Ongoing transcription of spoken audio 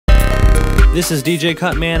This is DJ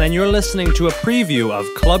CUTMAN, and you're listening to a preview of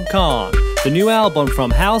Club Kong, the new album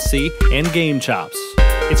from halc and GameChops.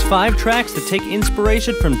 It's 5 tracks that take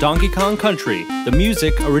inspiration from Donkey Kong Country, the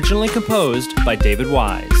music originally composed by David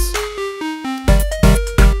Wise.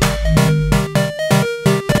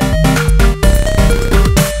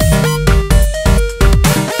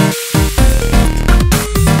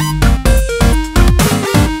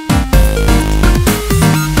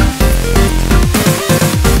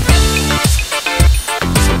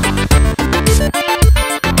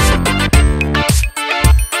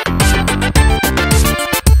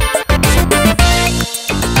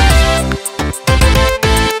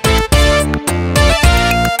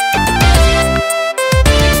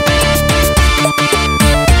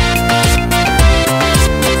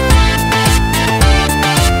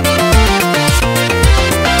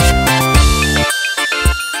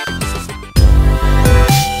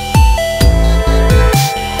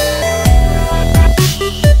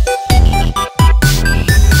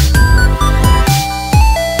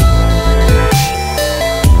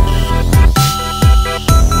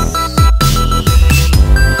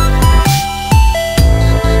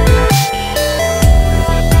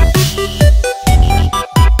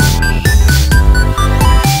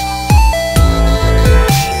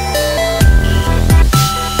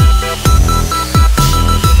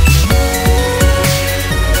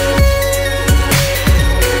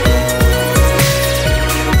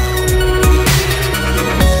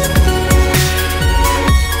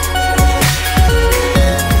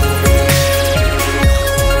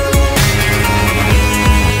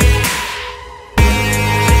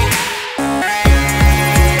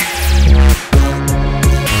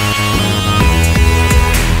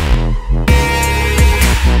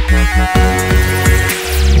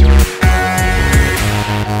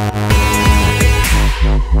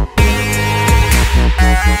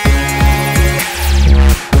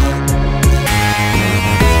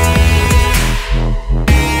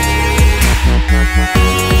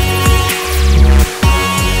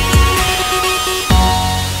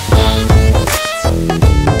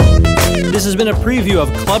 This has been a preview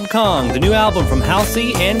of Club Kong, the new album from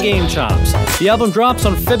halc and GameChops. The album drops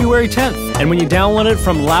on February 10th, and when you download it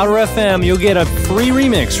from Louder FM, you'll get a free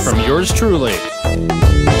remix from yours truly.